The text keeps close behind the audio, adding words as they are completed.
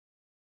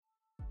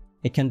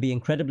It can be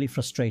incredibly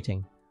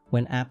frustrating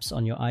when apps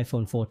on your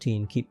iPhone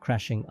 14 keep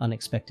crashing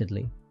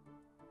unexpectedly.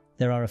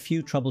 There are a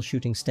few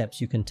troubleshooting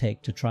steps you can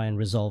take to try and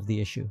resolve the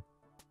issue.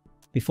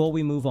 Before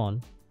we move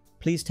on,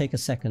 please take a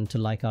second to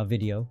like our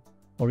video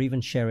or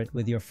even share it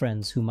with your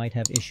friends who might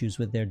have issues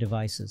with their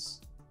devices.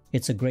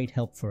 It's a great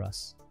help for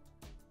us.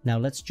 Now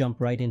let's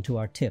jump right into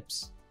our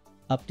tips.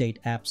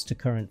 Update apps to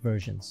current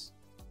versions.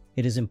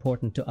 It is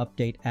important to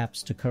update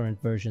apps to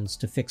current versions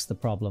to fix the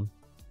problem,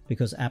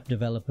 because app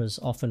developers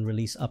often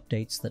release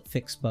updates that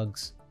fix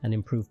bugs and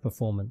improve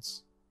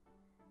performance.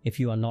 If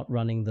you are not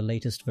running the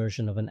latest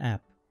version of an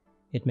app,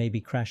 it may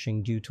be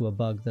crashing due to a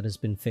bug that has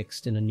been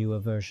fixed in a newer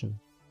version.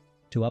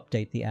 To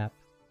update the app,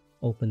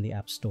 open the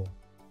App Store.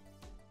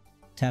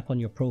 Tap on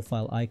your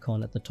profile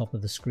icon at the top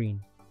of the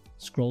screen.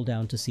 Scroll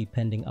down to see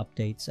pending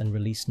updates and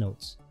release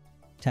notes.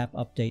 Tap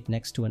Update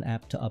next to an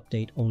app to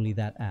update only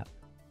that app.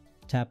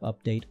 Tap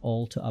Update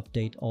All to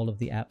update all of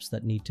the apps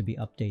that need to be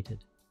updated.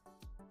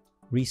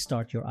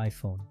 Restart your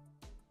iPhone.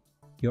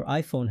 Your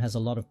iPhone has a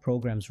lot of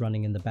programs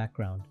running in the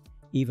background,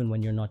 even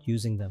when you're not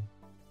using them.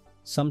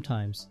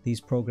 Sometimes these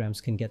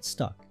programs can get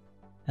stuck,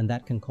 and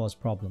that can cause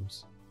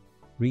problems.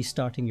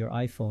 Restarting your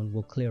iPhone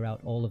will clear out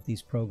all of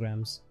these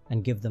programs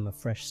and give them a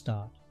fresh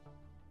start.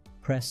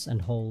 Press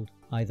and hold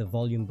either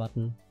volume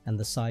button and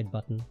the side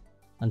button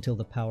until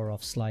the power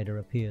off slider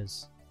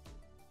appears.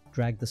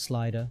 Drag the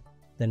slider,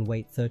 then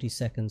wait 30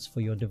 seconds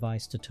for your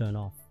device to turn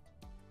off.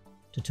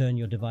 To turn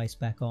your device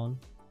back on,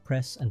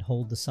 press and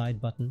hold the side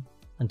button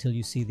until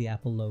you see the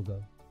Apple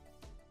logo.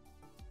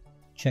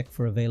 Check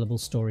for available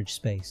storage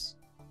space.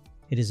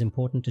 It is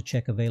important to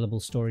check available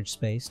storage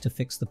space to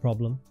fix the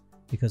problem,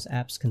 because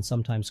apps can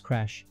sometimes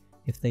crash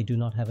if they do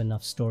not have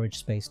enough storage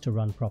space to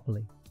run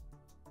properly.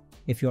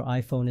 If your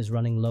iPhone is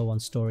running low on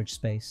storage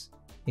space,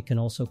 it can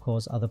also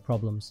cause other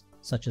problems,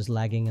 such as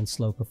lagging and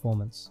slow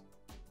performance.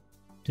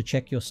 To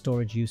check your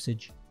storage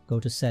usage, go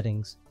to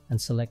Settings and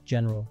select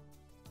General.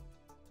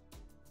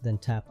 Then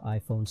tap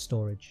iPhone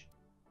Storage.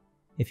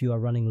 If you are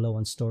running low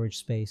on storage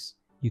space,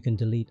 you can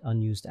delete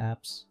unused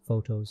apps,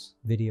 photos,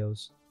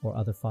 videos, or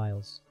other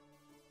files.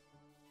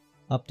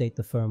 Update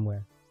the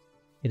firmware.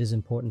 It is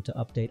important to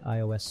update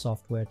iOS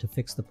software to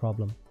fix the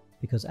problem,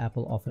 because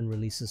Apple often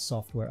releases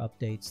software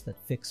updates that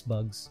fix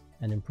bugs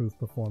and improve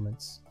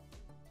performance.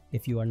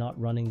 If you are not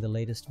running the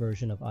latest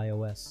version of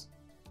iOS,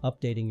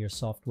 updating your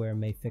software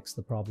may fix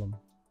the problem.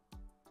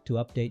 To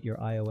update your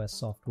iOS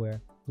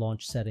software,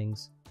 launch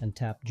Settings and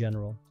tap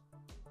General.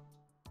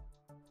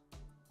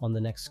 On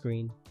the next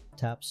screen,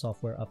 tap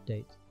Software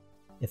Update.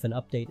 If an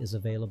update is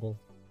available,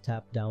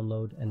 tap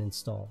Download and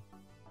Install.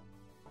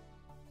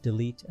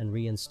 Delete and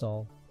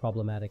reinstall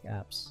problematic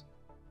apps.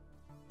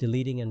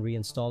 Deleting and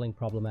reinstalling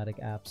problematic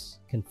apps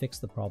can fix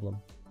the problem,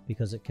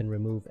 because it can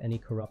remove any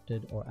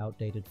corrupted or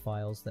outdated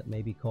files that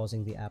may be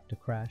causing the app to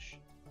crash,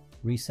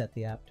 reset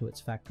the app to its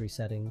factory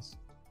settings,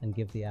 and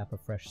give the app a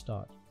fresh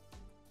start.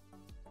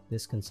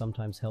 This can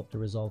sometimes help to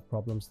resolve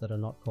problems that are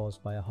not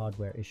caused by a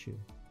hardware issue.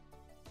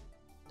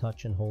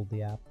 Touch and hold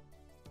the app.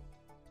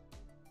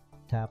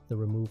 Tap the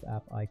Remove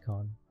App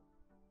icon.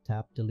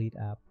 Tap Delete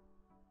App,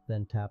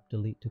 then tap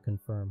Delete to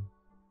confirm.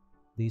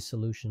 These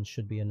solutions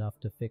should be enough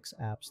to fix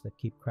apps that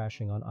keep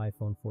crashing on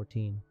iPhone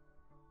 14.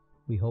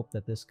 We hope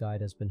that this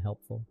guide has been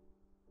helpful.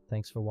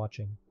 Thanks for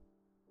watching.